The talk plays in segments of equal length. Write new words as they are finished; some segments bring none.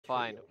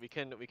fine.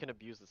 Kayle. We can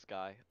abuse this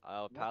guy.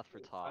 I'll path for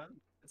top.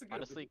 It's a good,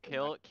 Honestly, it's a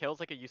good Kayle's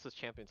like a useless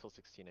champion until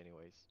 16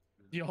 anyways.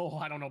 Yo,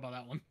 I don't know about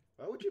that one.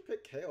 Why would you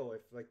pick Kayle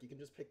if like you can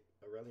just pick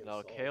Aurelion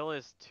No, Sol? Kayle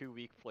is too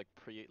weak for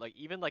like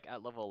even like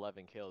at level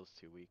 11, Kayle is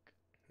too weak.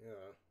 Yeah.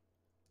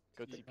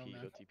 Go Yeah, TP,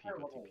 man. go TP, Or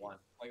go level TP. 1.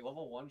 Like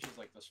level 1, she's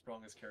like the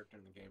strongest character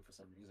in the game for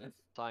some reason.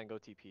 Sion, go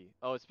TP.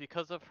 Oh, it's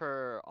because of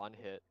her on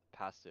hit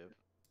passive.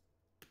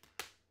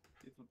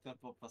 It's with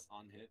tempo plus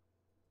on hit.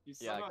 You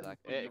Yeah, somehow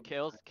exactly. just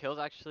put Kayle's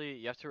actually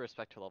you have to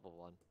respect her level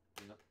 1.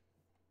 Yeah.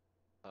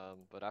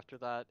 But after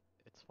that,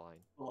 it's fine.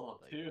 Oh,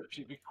 Like, dude,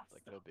 she becomes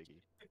like no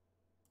biggie.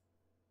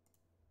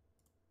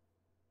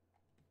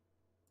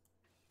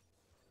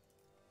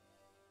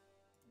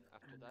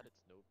 After that, it's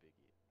no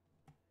biggie.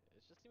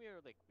 It's just gonna be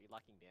like we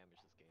lacking damage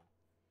this game.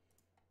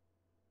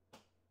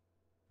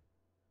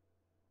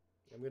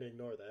 I'm gonna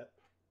ignore that.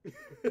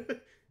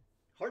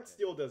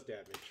 Heartsteel does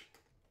damage.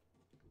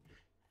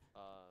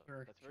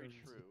 Sure, That's very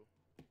sure. true.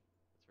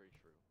 That's very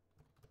true.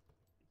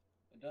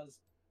 It does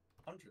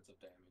hundreds of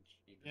damage.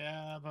 Even.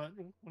 Yeah, but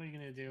what are you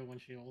gonna do when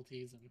she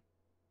ulties and?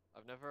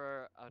 I've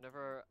never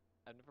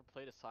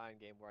played a Sion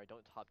game where I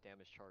don't top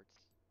damage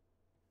charts.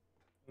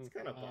 It's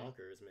kind of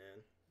bonkers,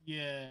 man.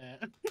 Yeah.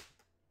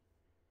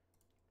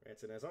 Right,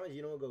 so as long as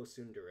you don't go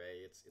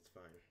Tsundere, it's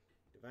fine.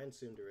 Divine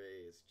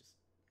Tsundere is just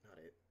not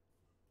it.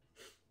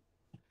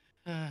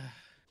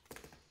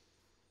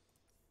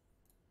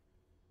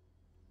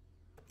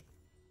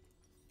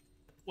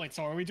 Wait,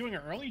 so are we doing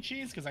an early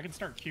cheese? Because I can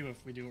start Q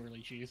if we do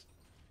early cheese.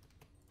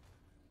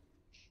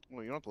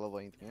 Well, you don't have to level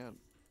anything yet.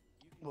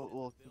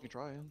 Well, you can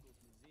try it. You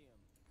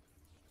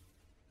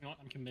know what?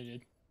 I'm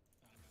committed.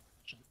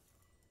 I shouldn't.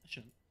 I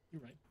shouldn't.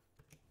 You're right.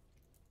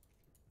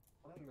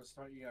 I'm gonna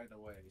start you either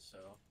way, so.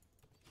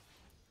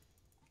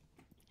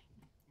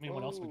 I mean,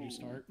 what else would you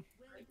start?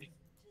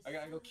 I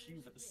gotta go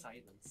Q for the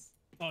silence.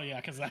 Oh yeah,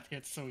 because that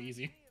hits so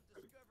easy.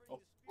 Oh.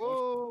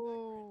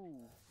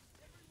 Whoa!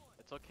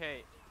 It's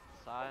okay.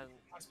 Sion,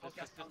 just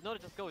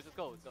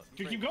go.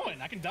 Dude, keep going.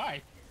 I can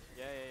die.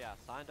 Yeah.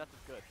 Sion death is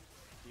good.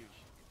 Huge.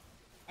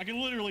 I can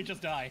literally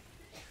just die.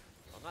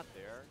 I'm not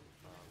there.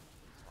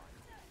 It's fine.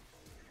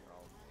 We're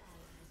all...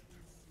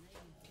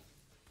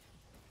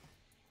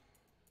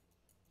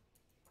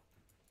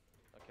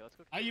 Okay, let's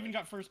go. I even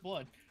got first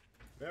blood.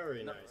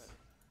 Very nice.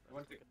 You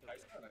want to take a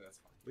dice? No, that's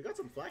fine. We got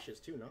some flashes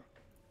too, no?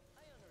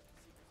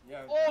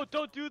 Yeah. Oh,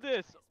 don't do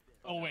this!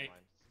 Oh, never wait.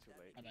 mind. It's too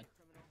late. My bad.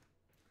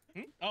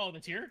 Oh, the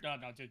tier? No,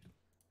 dude.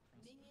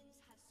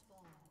 Minions have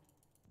spawned.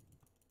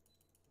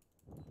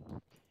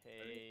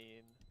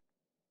 Pain.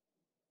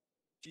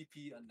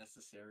 GP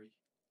unnecessary.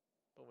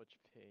 So much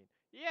pain.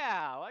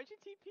 Yeah, why'd you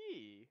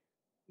TP?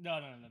 No.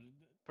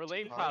 For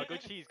lane prow, go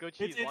cheese. It's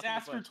walk in the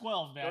after bush.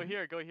 12, man. Go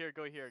here. You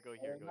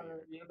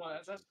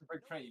know, that's the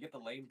big trend. You get the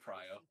lane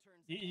prio.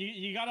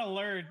 You gotta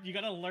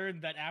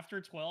learn that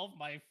after 12,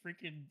 my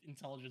freaking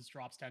intelligence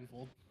drops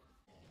tenfold.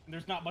 And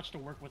there's not much to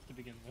work with to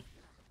begin with.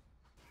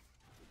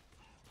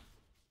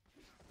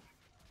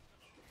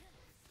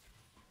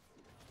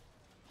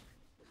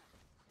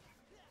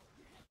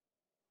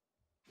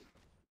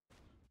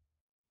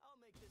 I'll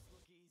make this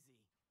look easy.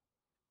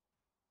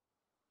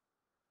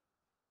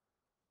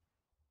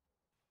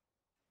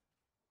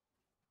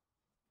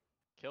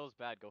 Kill's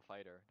bad, go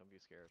fight her. Don't be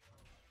scared.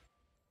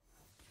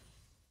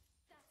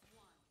 That's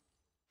one.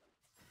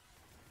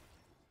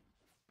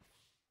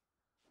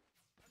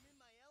 I'm in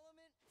my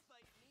element,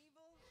 fighting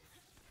evil. Good.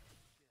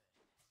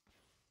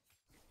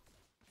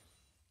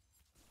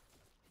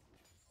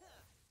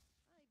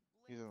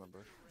 I He's in the blend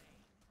bush. with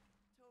rain.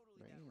 Totally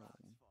Damn. that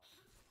rock's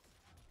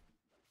fault.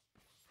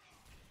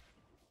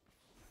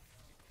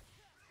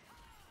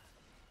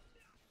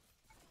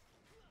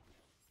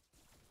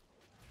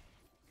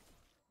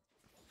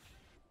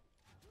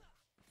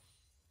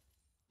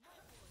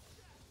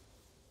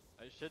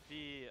 It should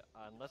be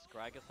unless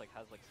Gragas like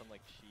has like some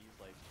like cheese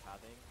like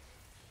pathing.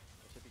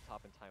 It should be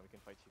top in time. We can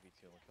fight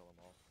 2v2 and we'll kill them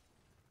all.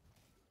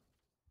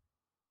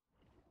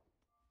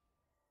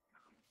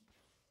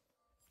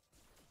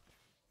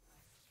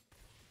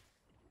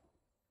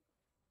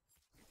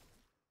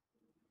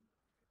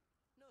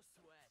 No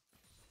sweat.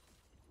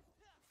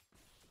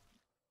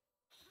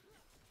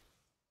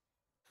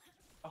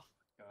 Oh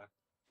my god.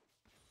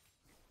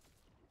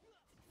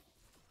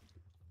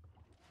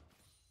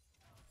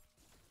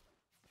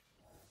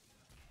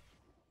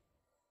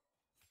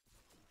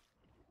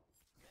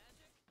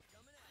 Magic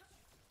coming at you.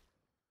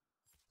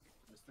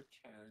 Mr.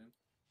 Cannon.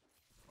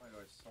 Why do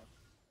I suck?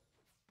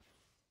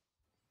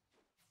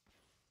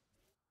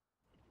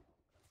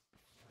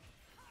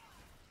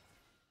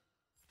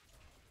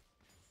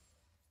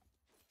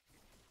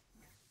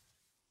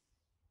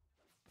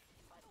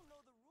 I don't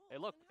know the rules. Hey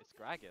look, and it's who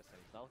cares? Gragas and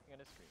he's not looking at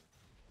his screen.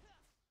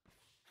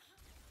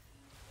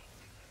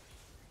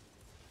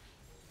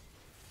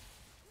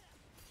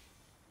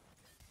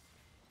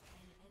 An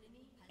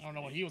enemy has I don't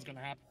know what he was gonna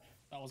happen.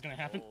 That was gonna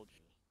happen. Told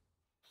you.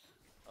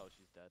 Oh,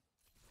 she's dead.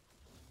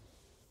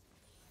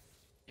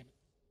 Damn it.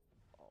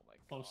 Oh my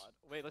Close. god.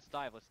 Wait, let's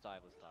dive.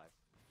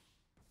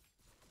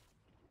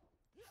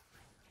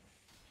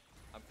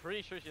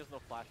 pretty sure she has no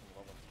flash in the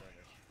level of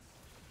surrender.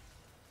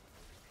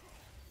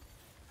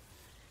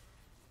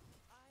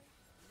 I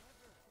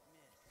never miss.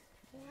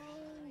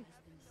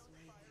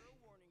 Fire a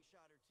warning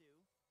shot or two.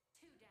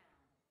 Two down.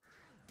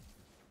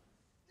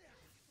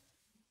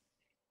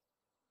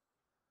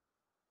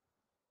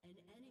 An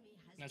enemy has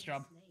Nice been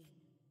job. slain.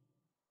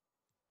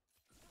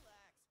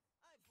 Relax.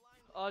 I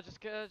blind.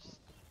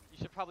 You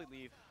should probably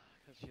leave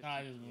because she's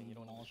I TP just and you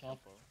don't want to lose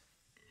demolish tempo.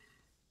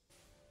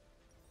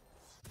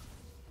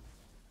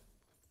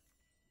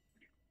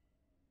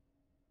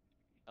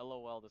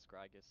 LOL, this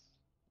Gragas.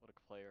 What a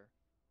player.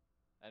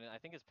 And I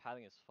think his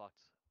padding is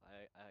fucked.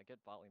 I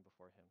get bot lane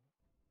before him.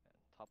 And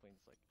top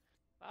lane's like,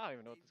 I don't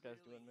even know what this guy's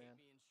They doing, really man.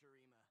 hate me in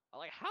Shurima. I'm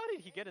like, how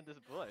did he get in this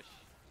bush?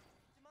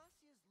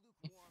 Demasia's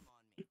lukewarm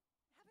on me.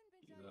 Haven't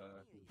been He's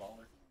dining a yet.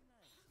 baller. Seem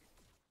nice.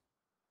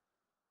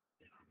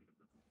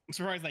 I'm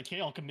surprised that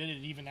Kayle committed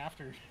even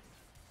after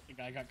the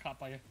guy got caught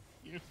by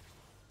you.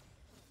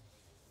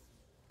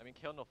 I mean,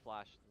 Kayle no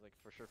flash. Like,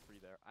 for sure free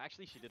there.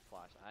 Actually, she did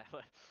flash.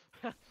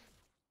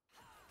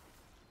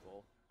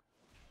 Lol.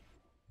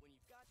 When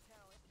you've got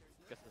talent, there's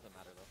no Guess it doesn't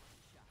matter though.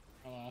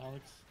 Hello,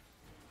 Alex.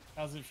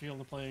 How's it feel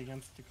to play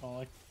against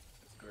Akali?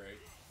 It's great.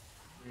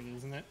 Great,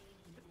 isn't it?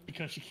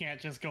 Because you can't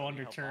just go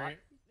under how turret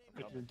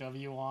with your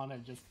W on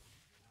and just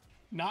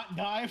not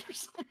die for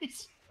some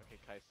reason. Okay,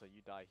 Kai, so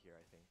you die here,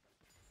 I think.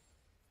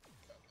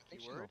 I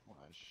think she's Keyword? no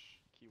flash.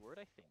 Keyword,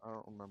 I think. I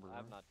don't remember.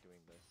 I'm not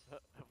doing this.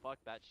 Fuck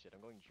that shit.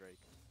 I'm going Drake.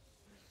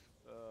 true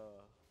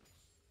explorer.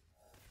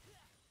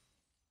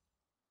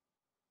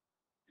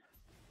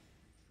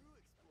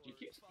 She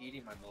keeps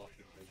eating my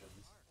military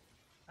visions.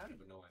 Kind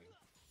of annoying.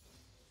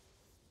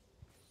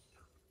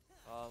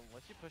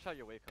 Once you push out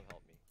your wave, come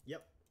help me.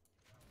 Yep.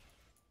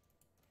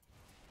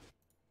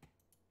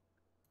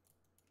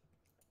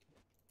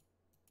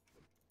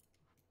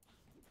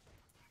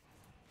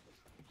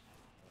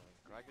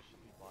 Gragas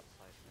should be bot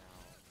side now.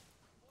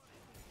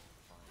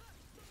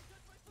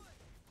 Fine.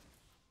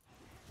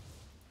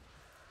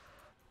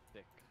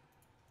 Thick.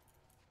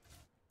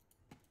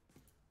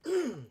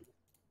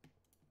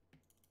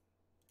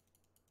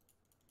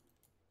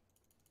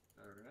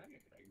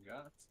 Alright,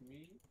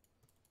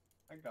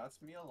 I got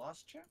me a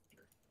lost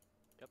chapter.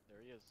 Yep,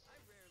 there he is. I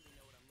rarely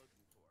know what I'm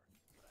looking for,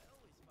 but I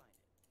always find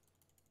it.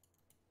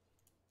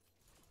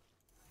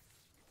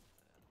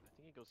 I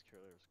think he goes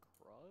Killer's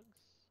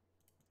Krugs.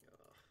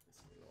 Ugh, this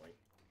is annoying.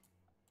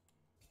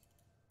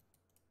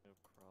 No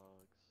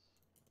Krugs.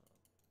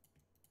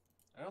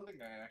 I don't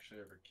think I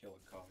actually ever kill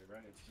Akali,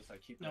 right? It's just I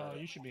keep No, her,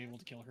 you should be able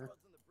to kill her.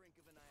 World's on the brink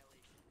of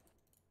annihilation.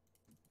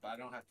 but I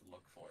don't have to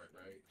look for it,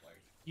 right?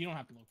 Like, You don't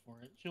have to look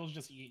for it. She'll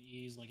just eat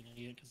E's like an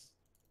idiot because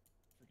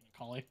freaking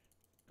Akali.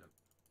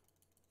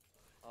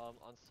 On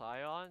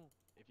Sion,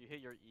 if you hit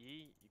your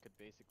E, you could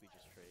basically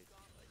just trade.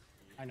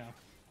 Like, I know.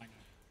 I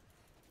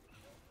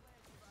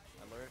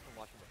learned from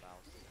watching the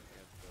Bounce.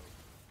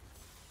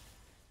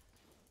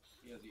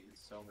 he has eaten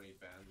so many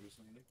bans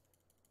recently.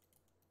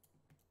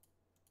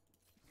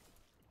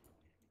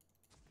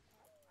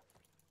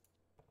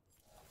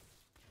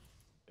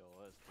 Yo,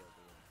 what is Kayle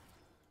doing?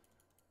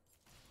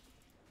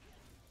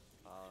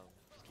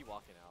 Just keep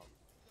walking out.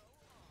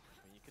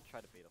 I mean, you could try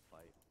to bait a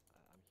fight.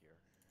 I'm here.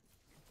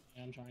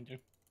 Yeah, I'm trying to.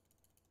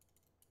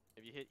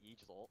 If you hit E,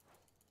 just ult.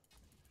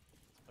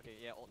 Okay,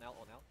 yeah, ult now,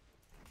 ult now.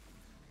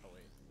 Oh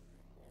wait.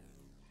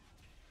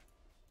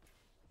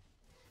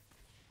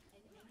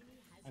 An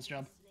enemy has Nice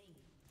been job. slain.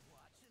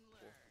 Watch and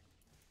learn.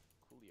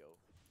 Coolio.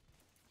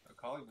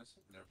 Akali missed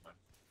it? Never mind.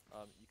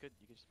 You could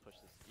just push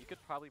this. You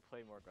could probably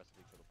play more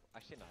aggressively for the.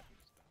 Actually, not. I think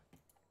just back.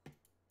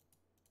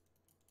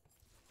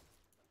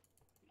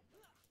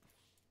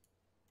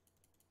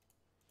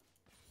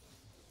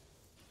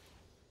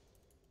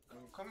 I'm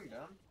coming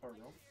down. Part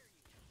room.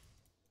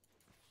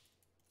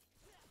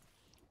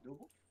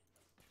 Doable?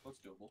 What's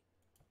doable?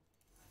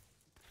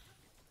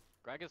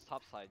 Gragas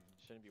top side. You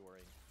shouldn't be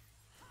worrying.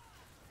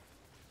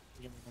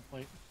 Give him a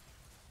plate.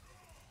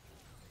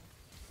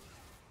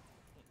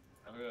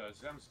 I'm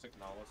gonna stick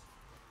Nautilus.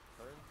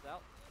 Turns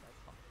out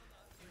that's top.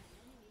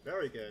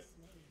 Very good.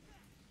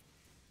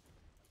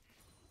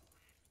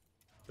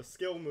 The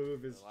skill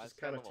move is The last just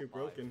kind of level too 5.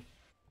 broken.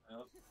 Yep.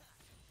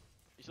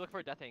 You should look for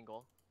a death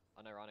angle,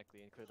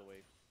 unironically, and clear the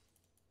wave.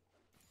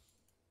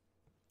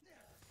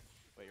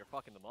 Wait, you're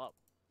fucking them up.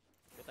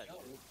 Get that shit.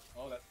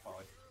 Oh, that's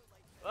Polly.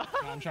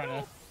 I'm trying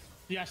to.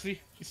 Yeah, see?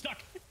 He's stuck.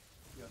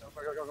 Yeah,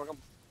 no. Go.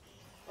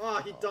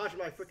 Ah, he dodged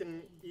my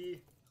freaking E.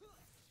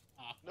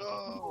 Ah,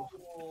 No.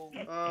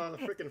 The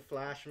freaking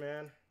flash,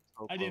 man.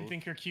 So I didn't close.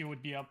 think her Q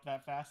would be up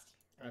that fast.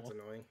 That's Oh.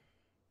 annoying.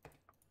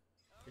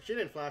 If she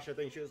didn't flash, I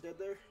think she was dead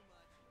there.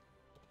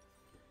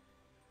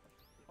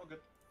 Oh, good.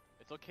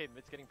 It's okay,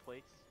 mid's getting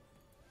plates.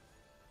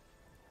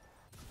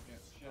 Yeah,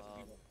 she has to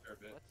give up a fair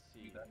bit. Let's to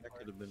see. be that That hard.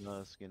 could have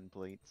been skin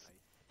plates. I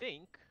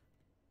think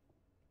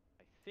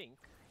I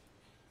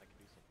can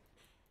do something.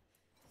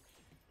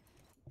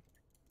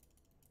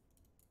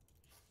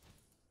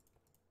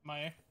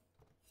 My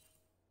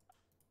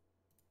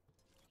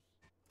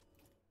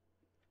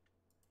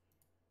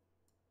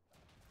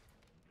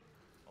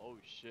Oh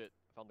shit!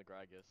 I found the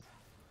Gragas.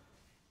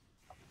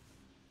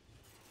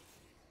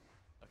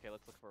 Okay,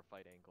 let's look for a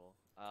fight angle.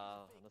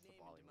 Unless the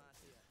volley one.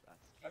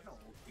 That's. I don't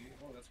know.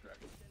 Oh, that's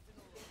correct.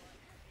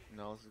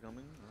 No, this is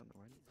coming. Run,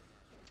 run.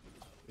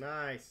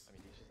 Nice. I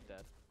mean, he's just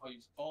dead.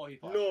 Oh, he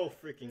flashed. No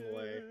freaking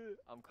way.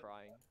 I'm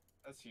crying.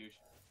 That's huge.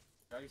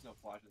 Gragas no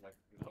flashes like.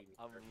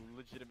 I'm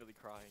legitimately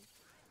crying.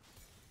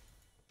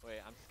 Wait,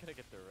 I'm just gonna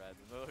get the red.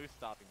 No, who's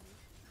stopping me?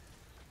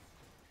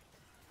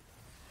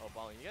 Oh,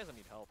 Balling, you guys don't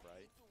need help,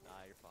 right?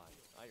 Nah, you're fine.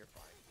 Nah, you're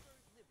fine.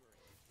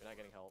 You're not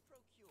getting help.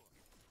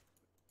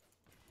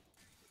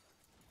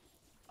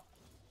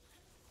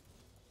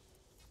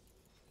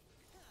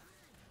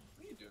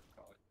 What are you doing,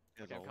 Kayle?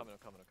 Okay, I'm coming.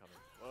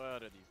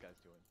 What are these guys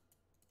doing?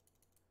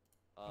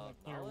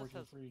 Clear Nautilus working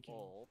has for you,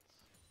 Kayle. ult.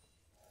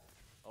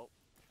 Oh.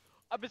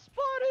 I've been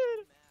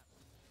spotted!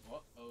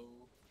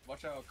 Uh-oh.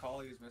 Watch out,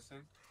 Akali is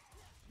missing.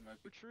 He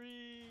might be...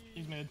 Retreat!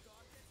 He's mid.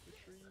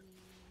 Retreat!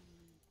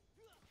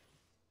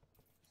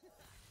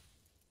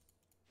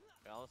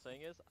 All I'm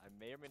saying is, I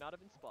may or may not have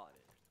been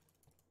spotted.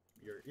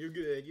 You're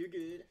good. You're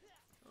good.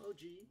 Oh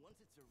gee. Once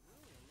it's a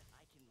ruin,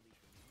 I can leave.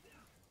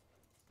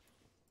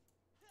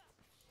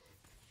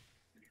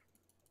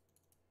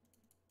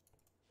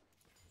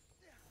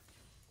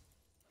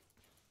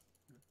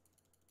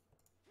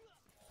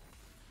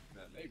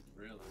 Man, they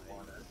really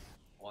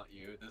want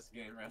you this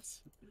game,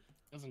 Rats.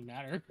 Doesn't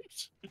matter.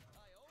 I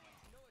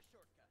always know a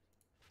shortcut.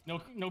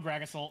 No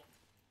Gragas ult.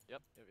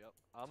 Yep.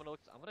 I'm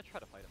gonna try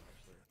to fight him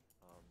actually.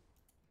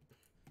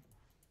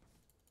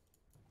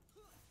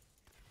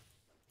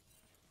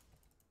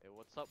 Hey,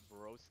 what's up,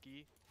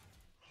 broski?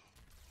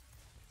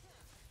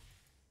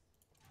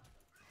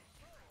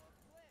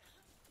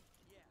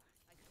 Yeah,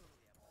 I totally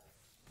have one.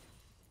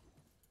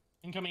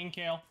 Incoming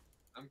Kayle.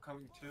 I'm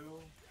coming too,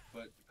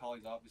 but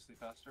Akali's obviously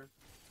faster.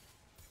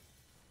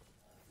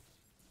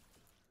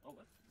 Oh,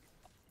 what?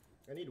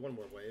 I need one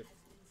more wave.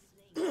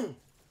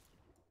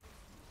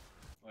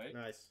 Wait,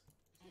 Nice.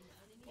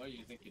 what do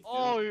you think you do?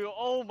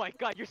 Oh my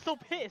god, you're so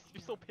pissed!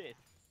 You're so pissed!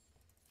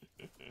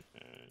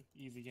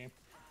 Easy game.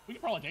 We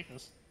can probably take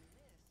this.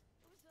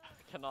 I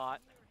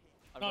cannot.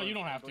 I'm No, going- you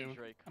don't I'm have going to.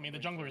 Drake. I mean, the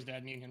I'm going jungler is Drake.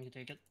 dead. Me and him can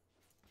take it.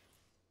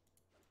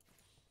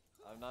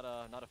 I'm not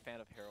a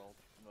fan of Herald.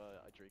 I'm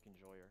a Drake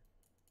enjoyer.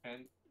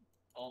 And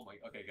oh my,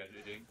 okay, guys,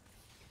 you're doing.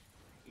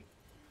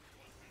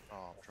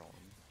 Oh, I'm trolling.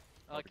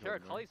 Kara,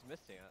 Probably Kali's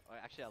missing.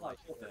 Actually, I lied.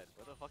 She's okay. dead.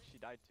 Where the fuck she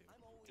died to?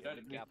 She died In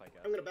to the me. gap, I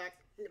guess. I'm gonna back.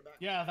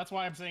 Yeah, that's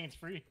why I'm saying it's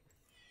free.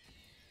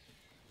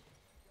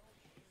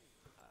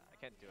 I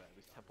can't do it. At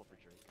least temple for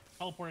Drake.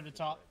 Teleported to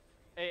top.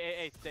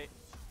 Hey, stay.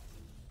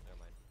 Never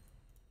mind.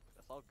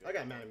 That's all good. I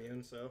got man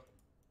immune, so.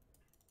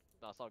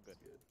 No, it's all good.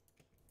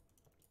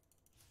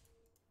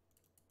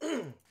 Where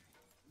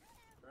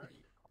are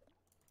you?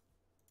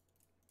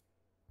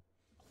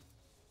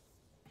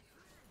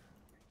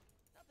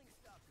 Nothing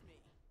stops me,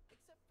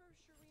 except for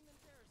Shireen and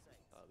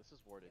parasites. This is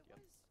warded. Yep.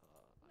 I'm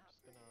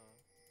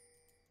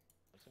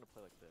just gonna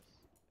play like this,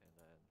 and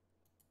then.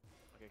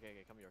 Okay.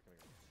 Come here.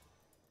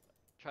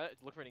 Try to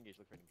look for an engage.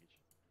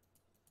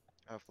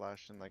 I have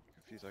flash in like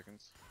a few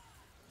seconds.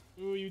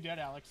 Ooh, you dead,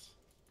 Alex.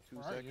 2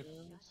 Where are you?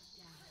 seconds.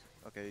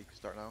 Okay, you can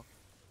start now.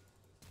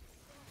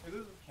 Hey,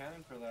 there's a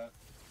cannon for that.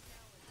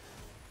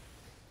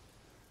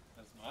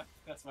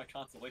 That's my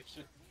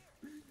consolation.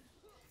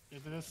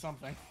 It is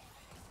something.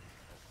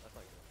 That's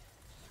not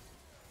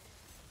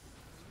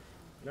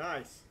good.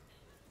 Nice.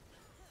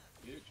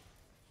 Huge.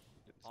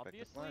 Didn't expect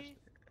the flash Obviously,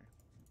 there.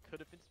 could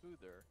have been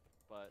smoother,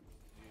 but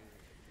we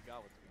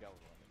got what we wanted.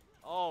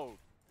 Oh,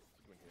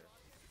 what's doing here?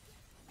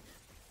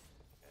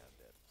 Yeah, I'm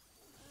dead.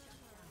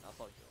 That's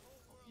all good.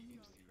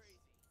 Oopsies.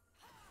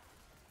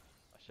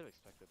 I should have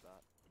expected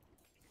that.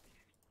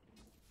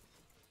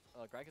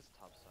 Gragas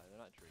top side. They're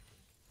not drinking.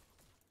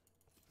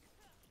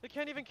 They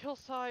can't even kill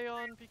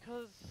Sion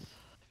because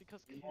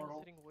Kayle's Immortal.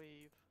 hitting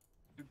wave.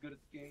 Too good at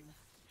the game.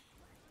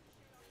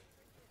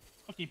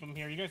 I'll keep him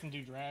here. You guys can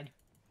do drag.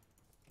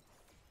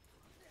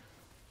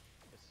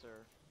 Yes,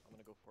 sir. I'm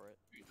gonna go for it.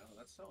 You know,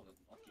 that's so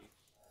unlucky.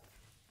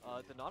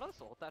 Did Nautilus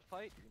ult that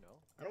fight? You know.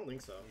 I don't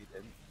think so. He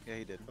did. Yeah,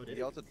 he did. Oh, did he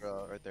he? ulted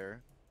right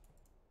there.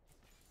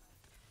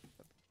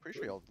 Pretty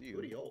sure he ulted you.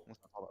 Who'd he ult? Unless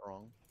I saw that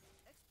wrong.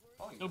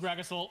 Calling No this-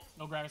 Gragas ult.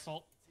 No Gragas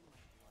ult.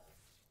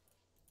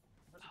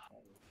 where's the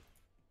tower?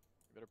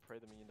 You better pray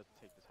the minion doesn't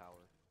take the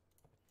tower.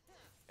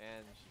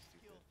 And she's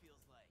stupid. Kill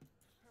feels like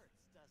hurts,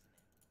 doesn't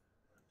it?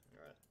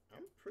 Alright.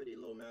 I'm pretty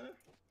low mana.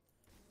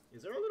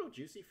 Is there a little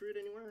juicy fruit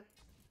anywhere?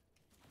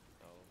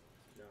 No.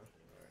 No.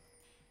 Alright.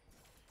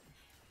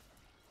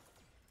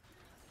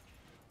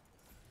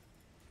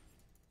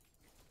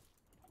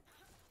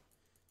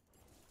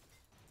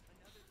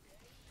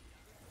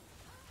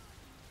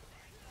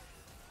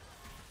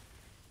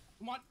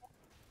 Come on.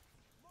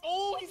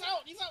 Oh, he's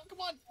out. He's out. Come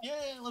on.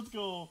 Yeah, let's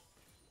go.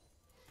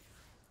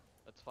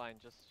 That's fine.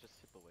 Just hit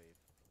the wave.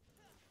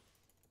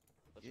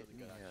 That's Get really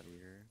me good. out of Actually.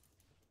 here.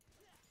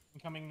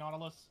 Incoming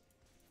Nautilus.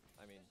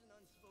 I mean, There's an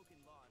unspoken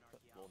law in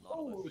well, archaeology.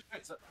 Nautilus. Oh,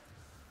 shit.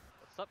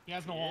 What's up, He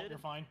has no ult. kid? You're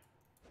fine.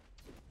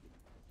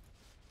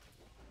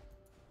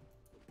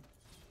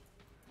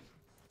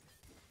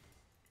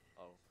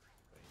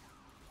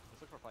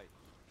 fight.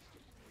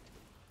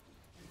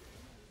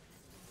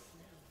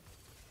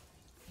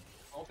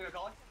 Ultimate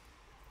Akali?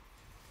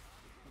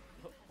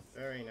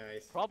 Very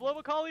nice. Problem,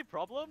 Akali?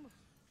 Problem?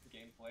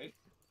 Game played.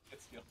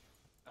 Get skilled.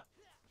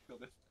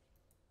 Skilled it.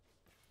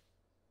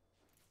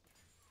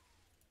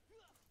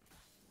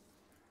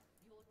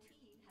 Your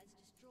team has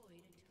destroyed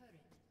a turret.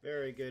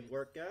 Very good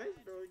work, guys.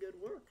 Very good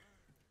work.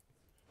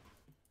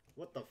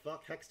 What the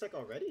fuck? Hextech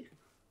already?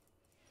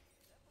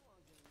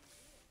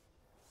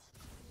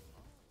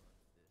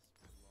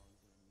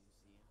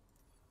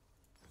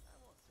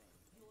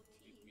 Your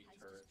team me has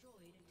turret. destroyed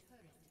a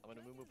turret. I'm an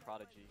Amumu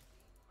prodigy.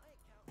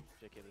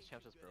 JK, this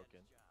champ's just broken.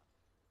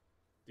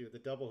 Dude, the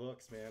double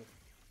hooks, man.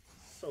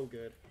 So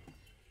good.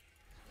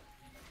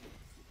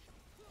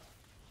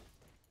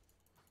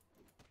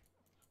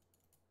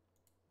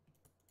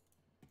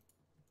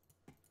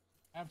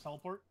 I have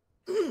teleport.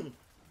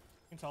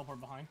 Can teleport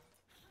behind.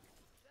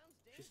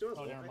 She still has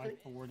Oh, ult, never I mind.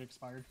 think. The ward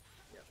expired.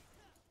 Yep.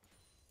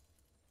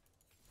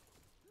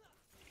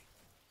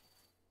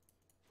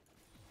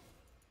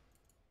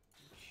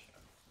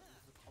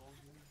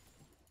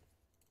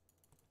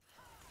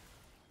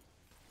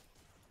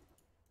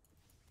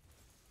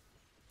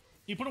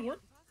 You put a ward?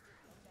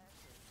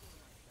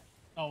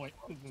 Oh wait.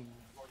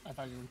 I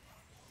thought you were.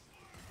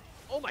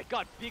 Oh my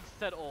god, big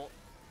Sett ult.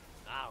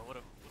 Ah, what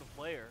a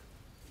player.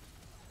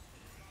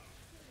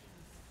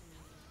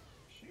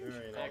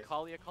 Very Oh, nice.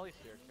 Akali's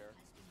here, care.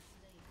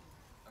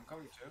 I'm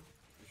coming too.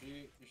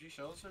 If she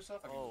shows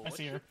herself, I can. Oh, I what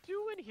see you her.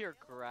 doing here,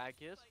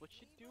 Gragas? What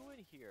you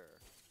doing here?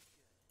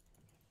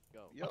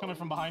 Go. Yo. I'm coming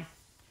from behind.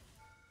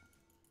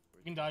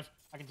 You can dive.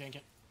 I can tank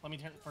it. Let me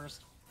tank it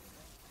first.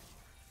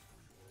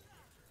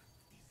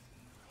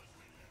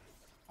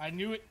 I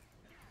knew it.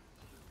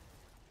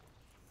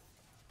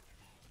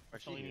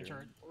 Actually, Leaning here.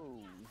 turret. Oh.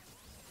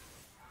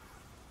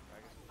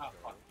 Gragas, Ah,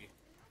 go. fuck me.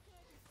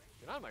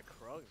 You're not on my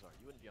Krugs, are you?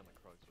 You wouldn't be on my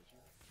Krugs, would you?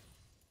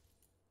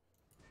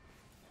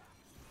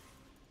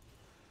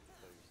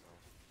 Kill yourself.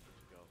 Where'd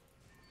you go?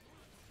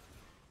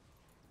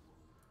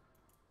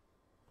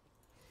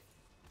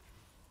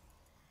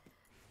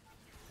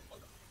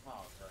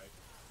 Oh, right.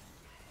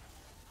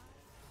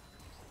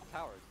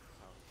 Towers.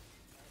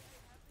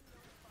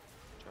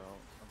 Ciao.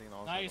 I think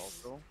also Nice.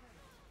 also.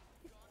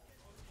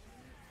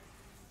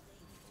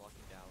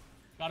 Walking down.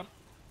 Got him.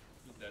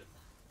 He's dead.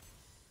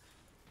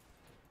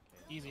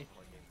 Okay, Easy.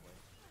 more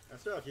gameplay. I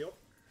still have heal.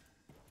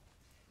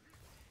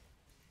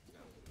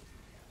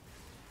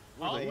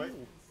 Oh. Wait.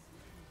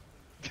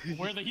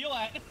 Where the heal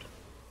at?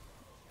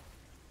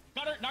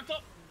 Got her. Knocked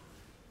up.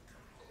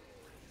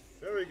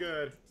 Very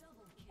good.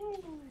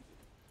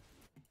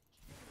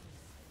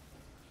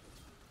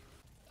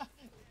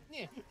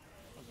 Yeah.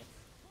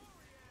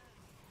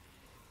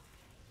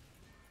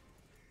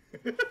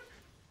 Okay.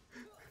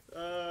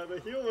 The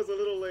heal was a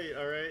little late,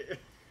 alright?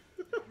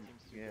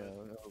 Yeah,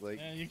 like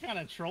Yeah, you're kind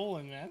of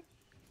trolling, man.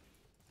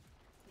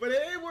 But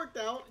it worked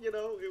out, you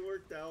know, it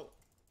worked out.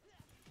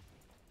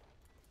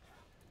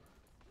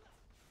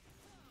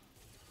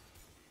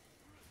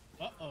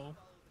 Uh-oh.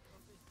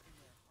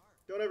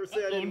 Don't ever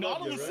say I Uh-oh, didn't love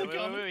you, Nautilus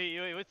right?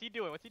 Wait, what's he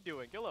doing? What's he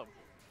doing? Kill him.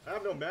 I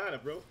have no mana,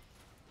 bro.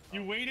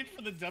 You waited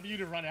for the W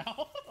to run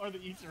out, or the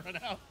E to run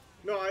out.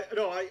 No, I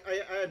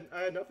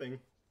had nothing.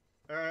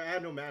 I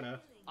had no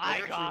mana. I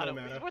actually got no him.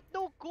 mana. With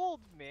no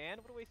gold, man.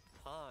 What a waste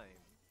of time.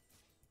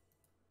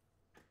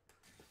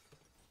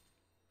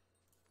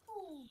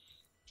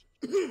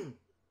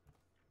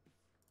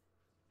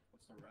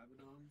 What's the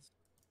Rabadons?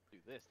 Do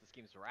this. This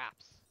game's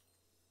raps.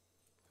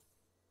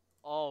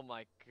 Oh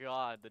my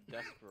god, the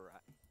desperate.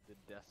 The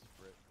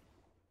desperate.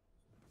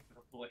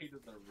 The Blade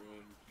of the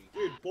Ruin King.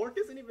 Dude, Bork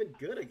isn't even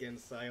good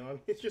against Sion.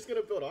 He's just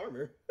gonna build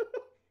armor.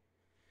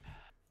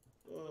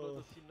 Little Oh.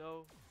 does he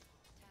know,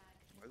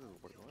 why is it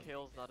working?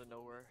 Kale's not a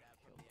nowhere.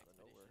 Kale's not a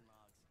nowhere.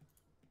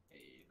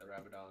 Hey, the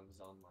Rabadon's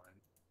online.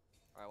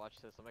 Alright, watch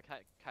this. I'm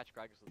gonna catch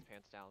Gragas with his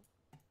pants down.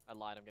 I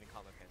lied, I'm getting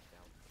caught with my pants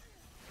down.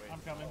 Wait.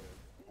 I'm coming.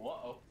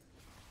 Whoa.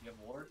 You have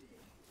ward?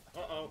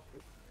 Uh-oh.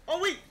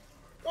 Oh, wait!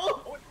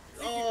 Oh!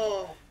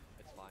 Oh!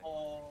 It's fine.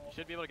 Oh. You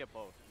should be able to get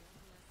both.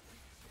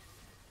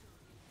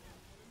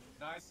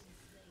 Nice.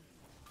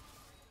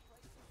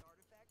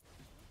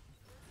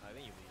 I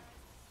think you leave.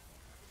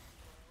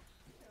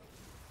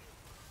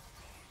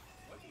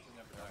 What? He's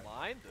never Never died.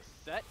 mind, the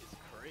Sett is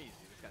crazy.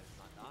 This guy's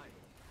not dying.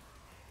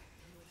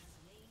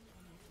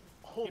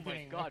 Oh Keep my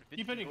hitting me. god, Keep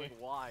Vince is hitting going me.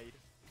 wide.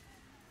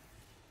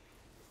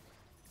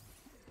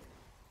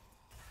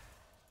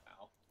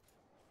 Ow.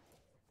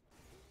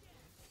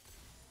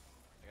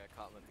 I got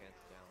caught with my pants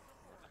down.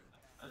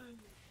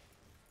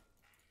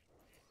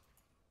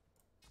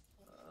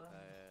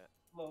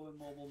 Low and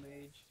mobile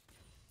mage.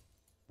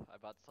 I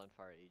bought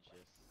Sunfire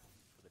Aegis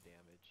for the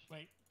damage.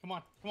 Wait, come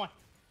on, come on.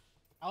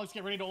 Alex,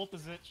 get ready to ult the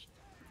Zitch.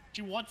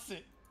 She wants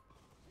it.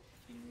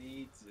 He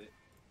needs it.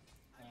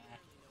 Nah.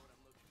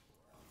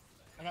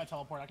 I got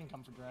teleport. I can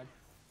come for drag.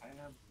 I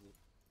have.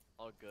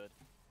 All good.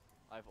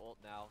 I have ult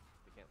now.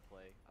 They can't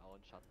play. I'll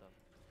one-shot them.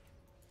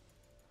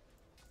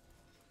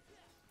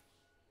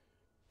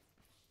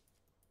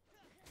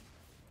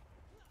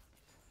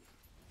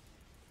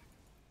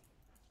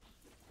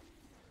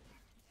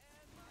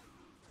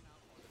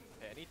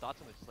 dots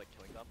and they're just like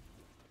killing them.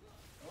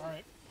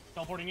 Alright.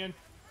 Teleporting in.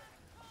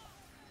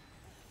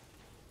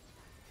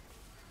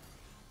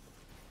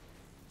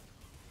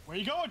 Where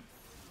you going?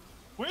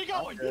 Where you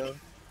going? Yeah.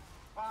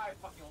 I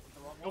fucking ulted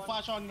the wrong Go one.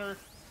 flash on her.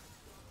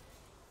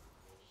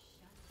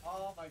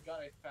 Oh my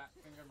god, I fat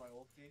fingered my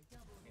ulti.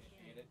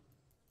 I hate it.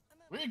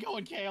 Where you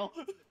going, Kayle?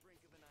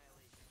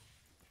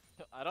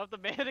 I don't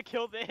have the mana to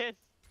kill this.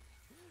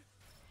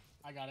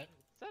 I got it.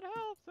 Send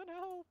help! Send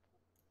help!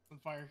 Some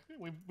fire.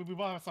 We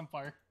both have some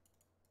fire.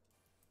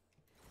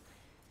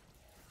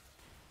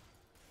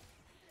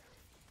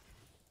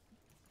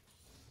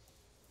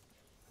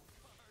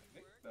 I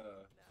think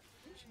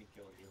maybe she can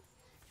kill you.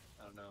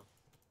 I don't know.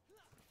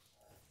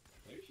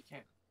 Maybe she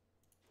can't.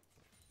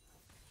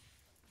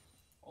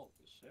 Holy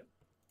shit.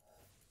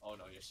 Oh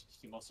no, yes,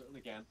 she most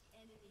certainly can.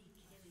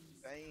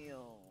 Damn.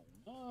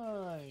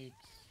 Nice.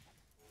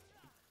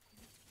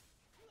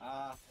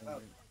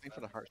 Thanks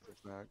for the heart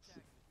six max.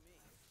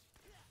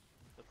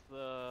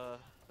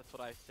 That's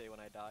what I say when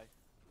I die.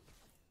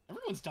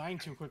 Everyone's dying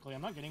too quickly.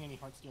 I'm not getting any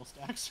heart steel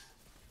stacks.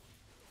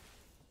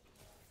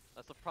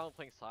 That's the problem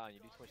playing Sion, you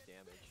do too much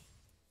damage.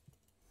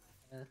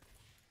 There.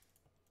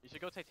 You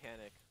should go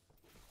Titanic.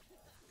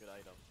 Good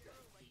item.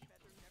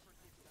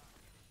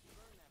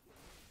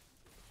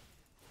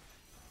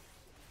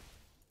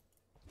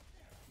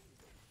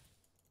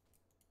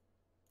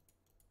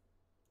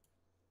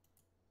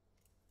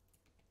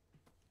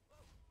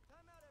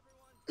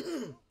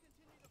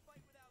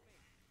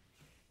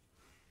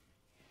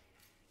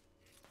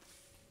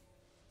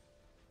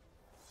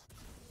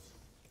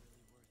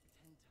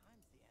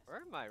 Where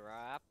are my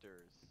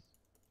raptors?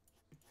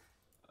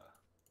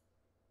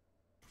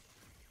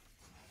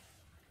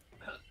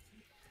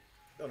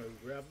 Don't know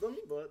who grabbed them,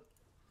 but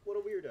what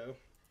a weirdo.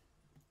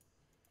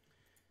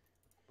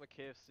 I'm a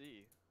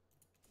KFC.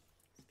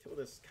 Let's kill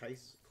this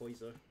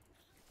Kaiser.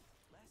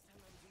 Last time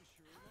I was in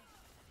Shurima,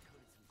 I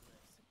coded some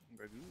glyphs.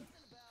 Gragas.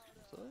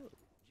 What's up?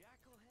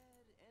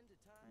 Jackalhead, end of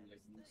times, Like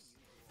that this.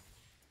 usual.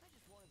 I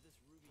just wanted this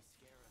ruby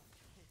scarab.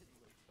 It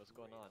looked What's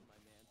going great on? My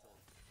mantle.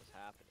 What's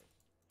happening?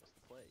 What's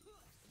the play?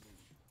 What's the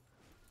move?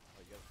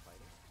 Oh, you guys are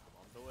fighting?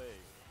 I'm on the way.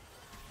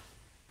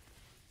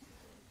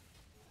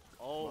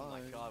 Oh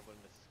my Bye. god, what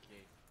an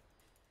escape.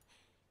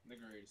 The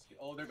greatest.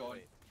 Oh, they're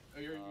going. Wait. Oh,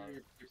 you're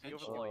see pinched.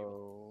 over the volume.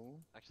 Oh.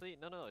 Actually,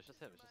 no, it's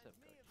just him, it's just him.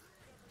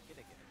 Get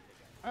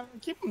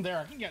it. Keep him there.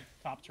 I can get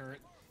top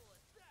turret.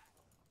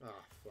 Ah,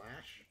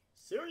 Flash?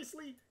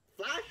 Seriously?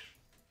 Flash?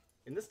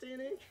 In this day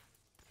and age?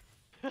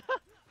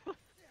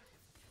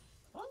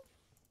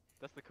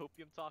 That's the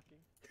copium talking.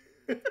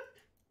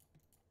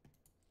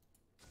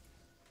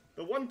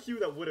 The one Q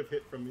that would have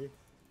hit from me.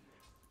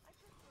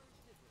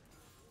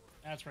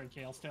 That's right,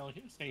 Kayle.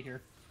 Stay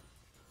here.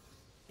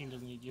 Team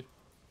doesn't need you.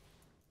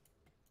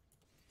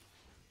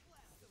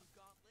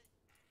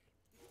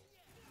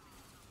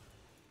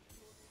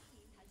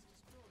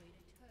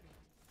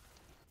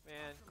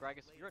 Man,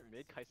 Gragas, if you're at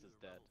mid, Kai'Sa's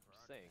dead. I'm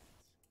just saying.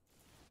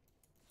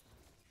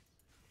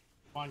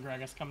 Come on,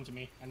 Gragas, come to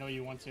me. I know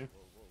you want to.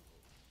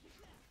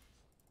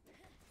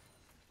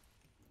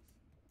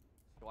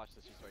 Watch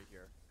this, she's right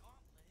here.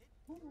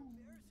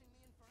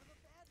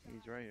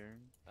 He's right here.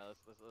 Let's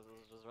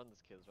just run this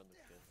kid, Go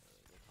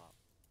top.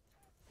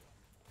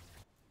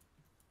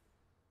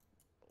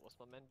 What's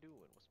my man doing?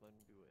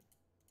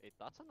 Hey,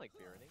 thoughts on like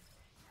Baroning?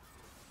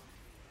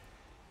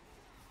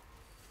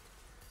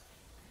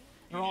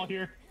 They're all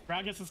here.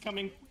 Gragas is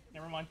coming.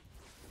 Never mind.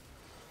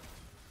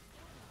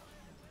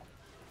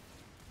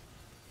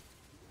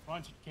 Come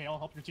on, Kayle,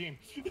 help your team.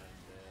 I'm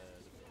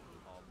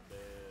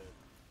dead.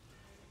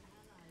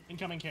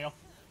 Incoming, Kayle.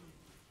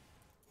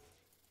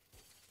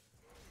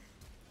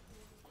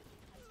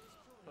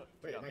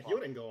 Wait, Got my popped. heal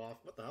didn't go off.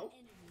 What the hell?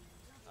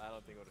 I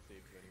don't think it would have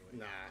saved you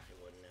anyway. Nah, it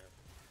wouldn't have.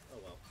 Oh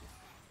well.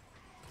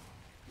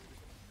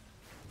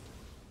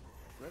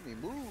 Let me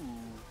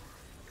move.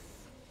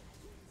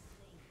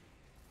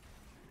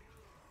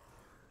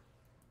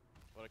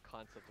 What a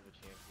concept of a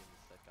champion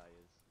this Sett guy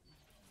is.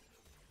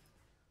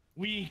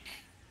 Weak.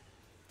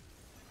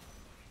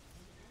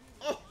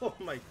 Oh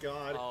my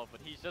god. Oh,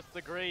 but he's just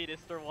the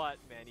greatest or what,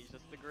 man? He's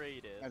just the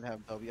greatest. I didn't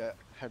have W. I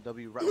had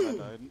W right when I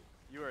died.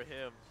 You are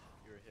him.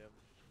 You are him.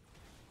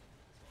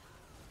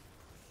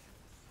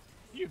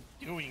 What are you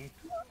doing?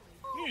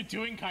 What are you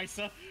doing,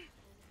 Kaisa?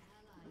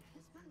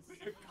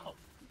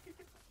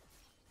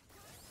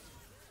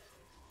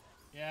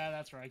 Yeah,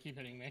 that's right. Keep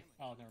hitting me.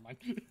 Oh, never mind.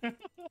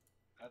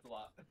 That's a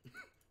lot.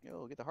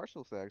 Yo, get the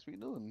Hearthstone stacks. What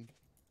you doing?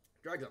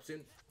 Drags up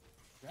soon.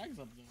 Drags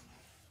up there.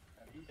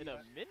 In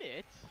a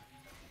minute?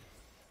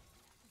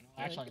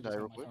 Actually, I can die just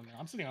real go my quick. phone now.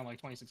 I'm sitting on like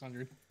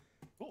 2,600.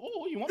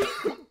 Oh, you want it?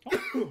 Come on. I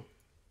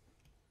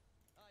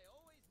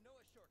always know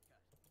a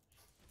shortcut.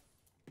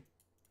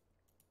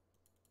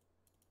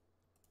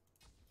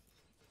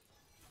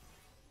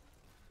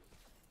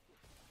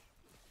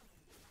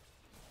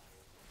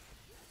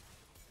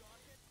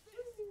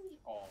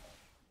 Oh.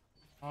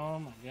 Oh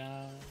my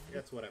god.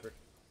 That's whatever.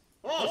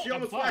 Oh, she I'm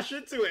almost flash.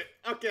 flashed into it.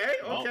 Okay,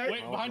 Oh, okay.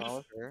 wait, behind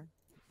us. Here.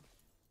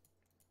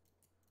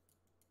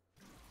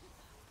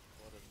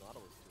 What a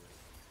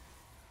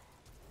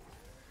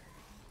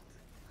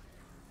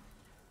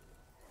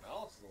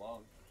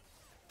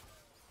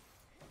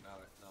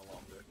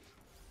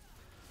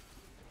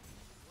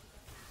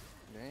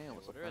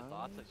What are your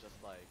thoughts on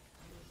just like?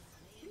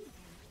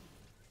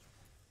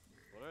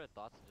 What are your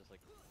thoughts on just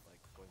like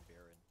going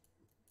Baron?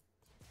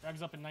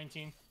 Drag's up in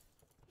 19.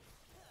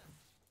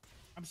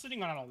 I'm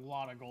sitting on a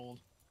lot of gold.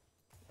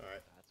 All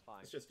right, That's fine.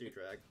 let's just do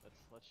drag.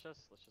 Let's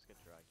just get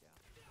drag, yeah.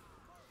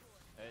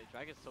 Hey,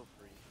 drag is so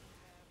free.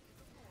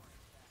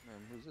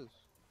 Who's this?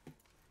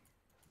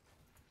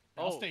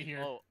 I'll stay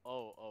here. Oh.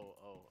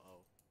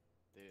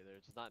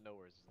 There's just not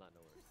nowhere. There's not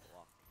nowhere. It's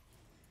locked.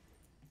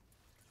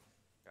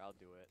 Here, I'll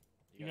do it.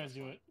 You guys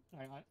do fun. it.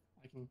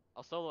 I can.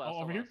 I'll solo. Oh, I'll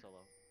solo. over here? I'll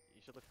solo.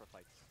 You should look for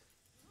fights.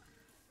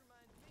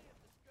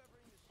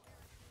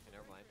 Okay,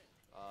 never mind.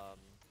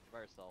 By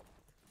yourself.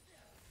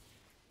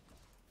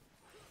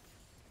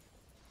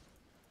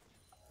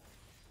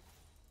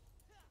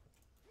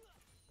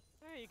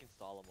 Hey, you can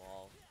stall them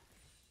all.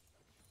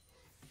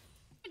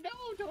 No,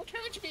 don't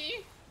catch me!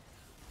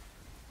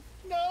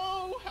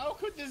 No, how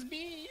could this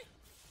be?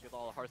 Get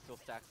all the heartsteel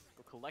stacks.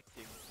 Go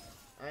collecting.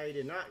 I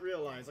did not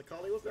realize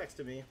Akali was next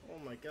to me. Oh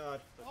my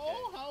god. It's okay.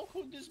 Oh, how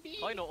could this be?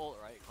 Probably no ult,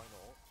 right? Probably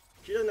no ult.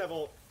 She doesn't have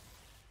ult.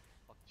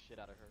 Fuck the shit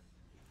out of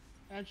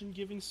her. Imagine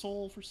giving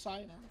soul for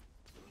Sion.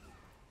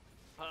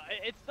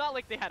 It's not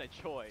like they had a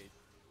choice.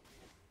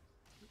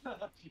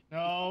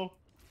 No,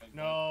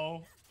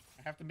 no.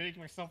 I have to make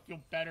myself feel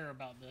better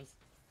about this.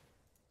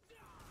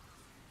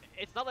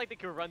 It's not like they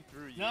could run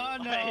through you. No,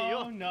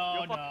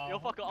 You'll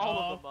fuck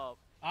all of them up.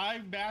 I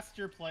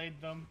master played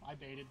them. I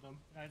baited them.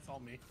 That's all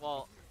me.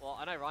 Well,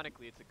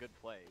 unironically, it's a good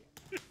play.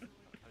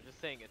 I'm just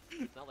saying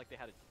it's not like they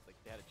had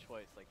a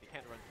choice. Like they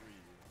can't run through you.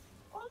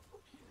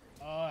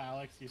 Oh,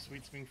 Alex, you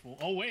sweet swing fool.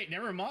 Oh wait,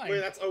 never mind. Wait,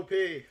 that's OP.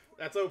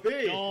 That's OP.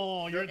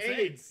 Oh, you're insane.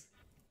 AIDS.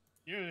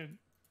 Dude.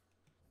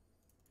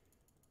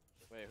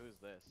 Wait, who's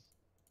this?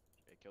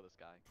 Okay, kill this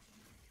guy.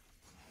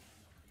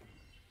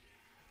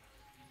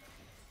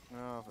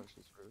 No, finish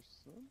this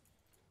first. I don't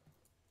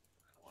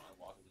want to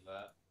walk into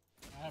that.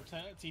 I have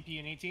TP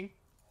in 18.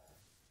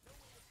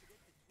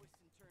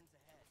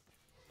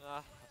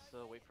 I'll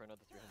still wait for another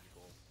 300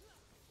 gold.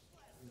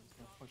 I'm just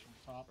gonna push him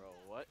top. Bro,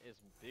 what is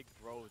Big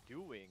Bro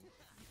doing?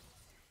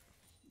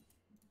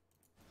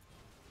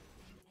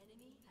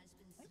 Enemy has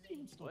been I think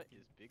slain. it's still- What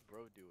is Big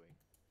Bro doing?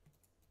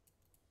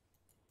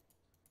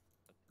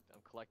 I'm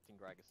collecting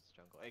Gragas'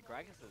 jungle. Hey,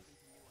 Gragas is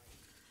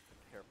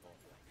careful.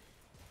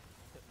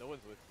 No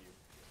one's with you.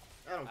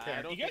 I don't care.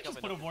 I don't You guys think I'm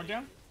just put a enough ward to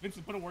down? save you.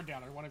 Vincent, put a ward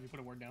down, or one of you put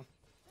a ward down.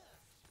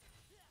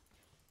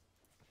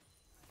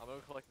 I'm gonna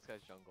collect this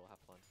guy's jungle. Have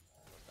fun.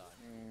 Don't die.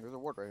 There's a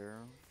ward right here.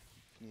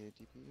 Need a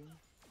TP.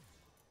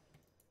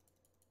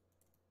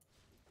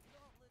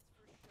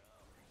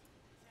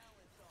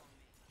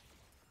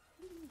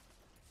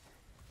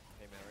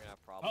 Hey man, we're gonna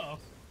have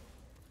problems. Uh-oh.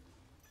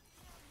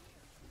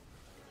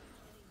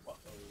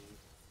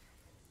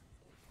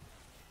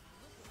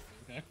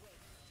 Okay.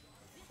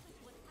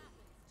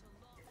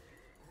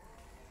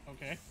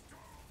 Okay.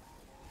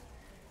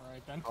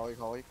 Alright then.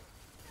 Holly.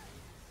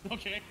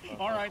 Okay.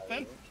 Alright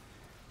then.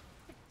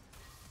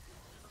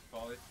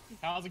 Probably.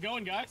 How's it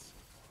going, guys?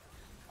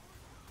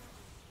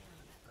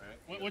 Alright.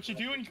 What you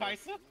doing,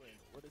 Kaisa?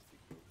 What is Big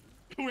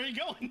Bro? Where are you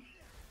going?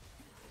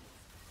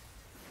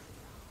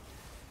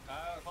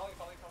 Probably.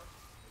 We're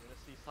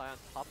gonna see Sion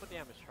top of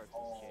damage charts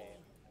this game.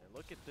 And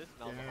look at this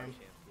Malzahar Damn.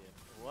 champion.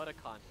 What a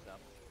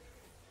concept.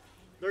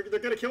 They're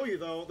gonna kill you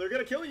though. They're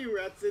gonna kill you,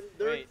 Ratson.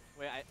 Wait,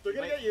 they're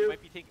gonna get you you.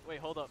 might be taking. Wait,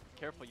 hold up.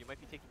 Careful, you might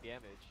be taking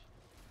damage.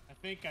 I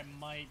think I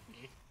might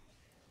be.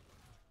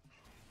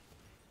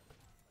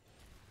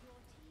 Your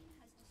team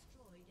has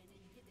destroyed an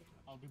inhibitor.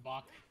 I'll be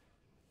back.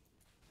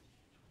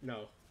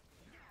 No.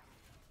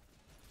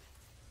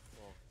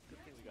 Well, good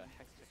thing we got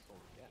Hextech Soul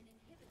again.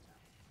 An inhibitor.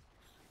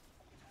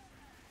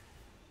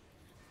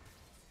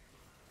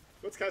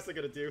 What's Kaisa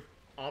gonna do?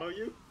 Auto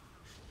you?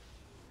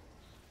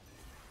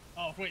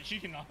 Oh wait, she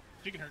can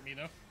hurt me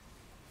though.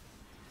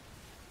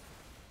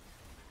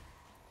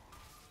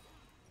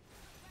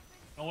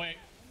 Oh wait.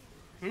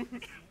 Who?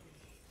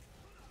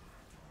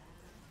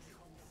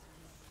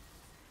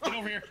 Get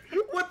over here.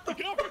 What the?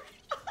 Get over here.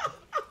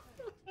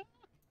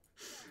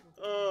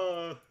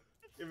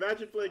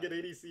 Imagine playing an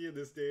ADC in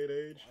this day and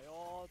age. My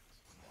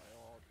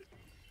ult.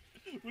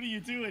 What are you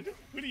doing?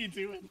 What are you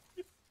doing?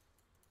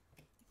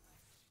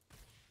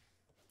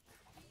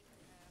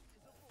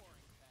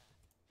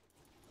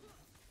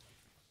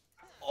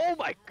 Oh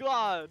my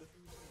god!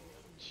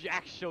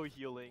 Jack show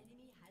healing.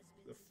 Enemy has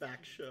The been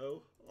fact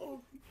show.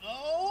 Oh.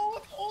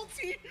 Oh,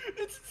 ulti!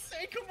 It's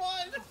insane, come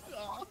on!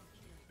 Oh.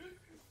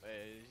 Wait,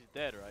 she's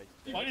dead, right?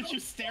 She's Why dead. didn't you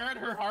stare at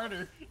her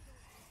harder?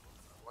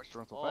 Watch her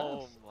run so Oh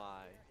fast.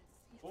 my.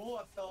 Oh,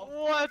 I fell.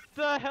 What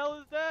the hell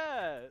is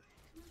that?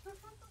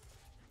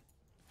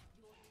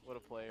 What a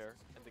player.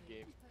 And the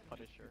game.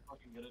 Punisher.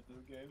 Fucking good at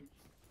this game.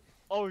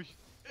 Oh,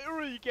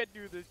 you can't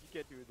do this. You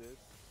can't do this.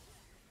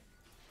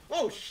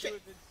 Oh Don't do shit!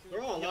 it, Vince.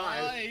 They're all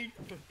alive.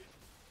 Like,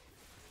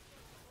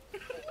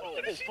 Oh,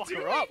 What is she fuck her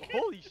doing? up.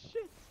 Holy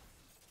shit.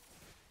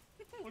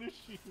 what is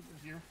she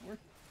here for?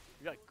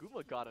 We got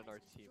Guma God on our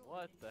team.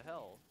 What the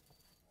hell?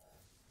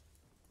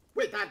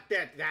 Wait, that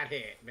hit,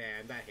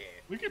 man. That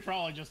hit. We could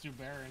probably just do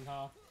Baron,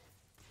 huh?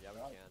 Yeah, we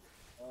Right.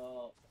 can.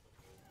 Oh,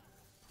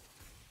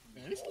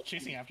 Are they still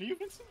chasing after you,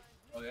 Vincent?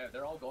 oh yeah,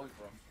 they're all going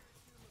for him.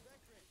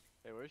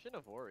 Hey, where's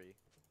Shinavori?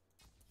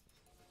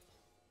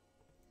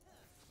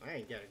 I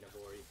ain't getting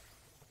Navori.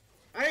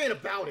 I ain't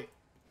about it.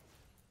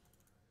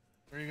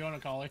 Where are you going,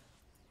 Akali?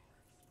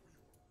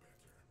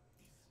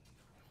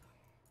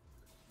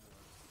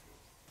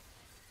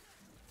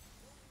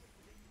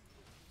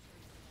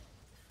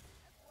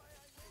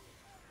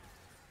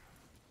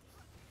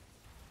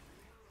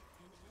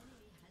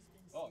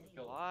 Oh, we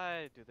killed him.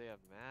 Why do they have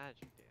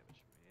magic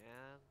damage,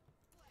 man?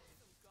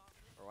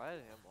 Or why do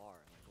they have MR?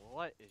 Like,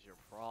 what is your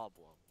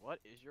problem? What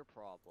is your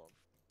problem?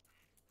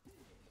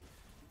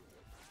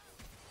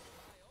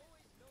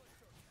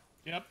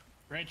 Yep.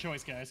 Great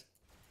choice, guys.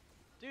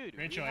 Dude,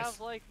 Great we choice. have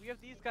like we have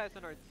these guys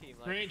on our team.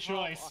 Like, Great come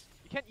choice. on.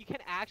 You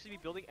can't actually be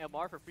building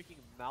MR for freaking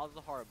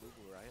Malzahar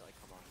Amumu, right? Like,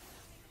 come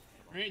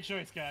on. Great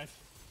choice, guys.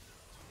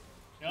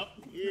 Yep.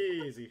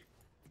 Easy.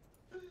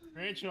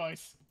 Great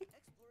choice.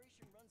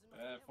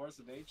 Force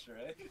of nature,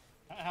 eh?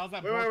 How's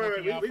that? Wait, both wait, wait,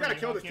 working wait. out We for gotta you,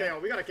 kill this Hellcat?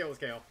 Kayle. We gotta kill this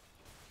Kayle.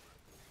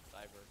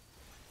 Cyber.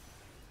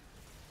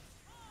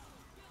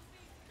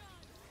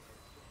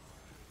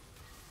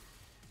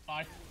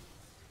 Bye.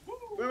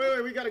 Wait, wait,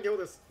 wait. We gotta kill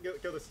this.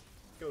 Kill this.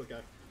 Kill this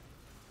guy.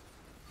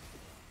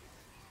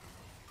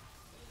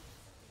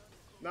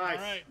 Nice.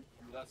 All right.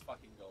 That's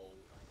fucking gold.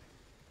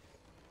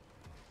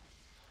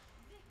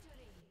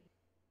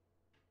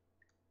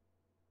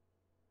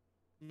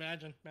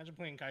 Imagine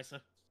playing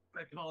Kaisa.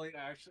 Like, Holly,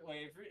 actually,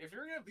 like, if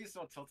you're gonna be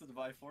so tilted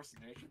by Force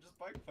of Nature, just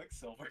buy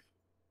Quicksilver.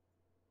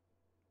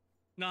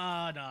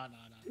 Nah.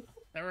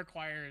 That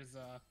requires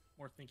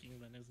more thinking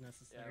than is Yeah,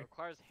 necessary. it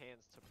requires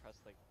hands to press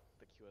like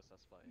the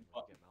QSS button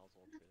and get Mal's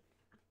ulted.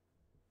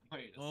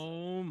 Wait a second.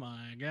 Oh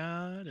my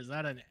god, is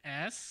that an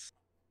S?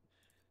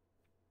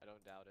 I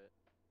don't doubt it.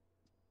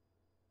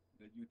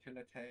 The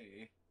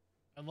utility.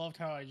 I loved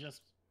how I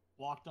just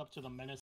walked up to the menace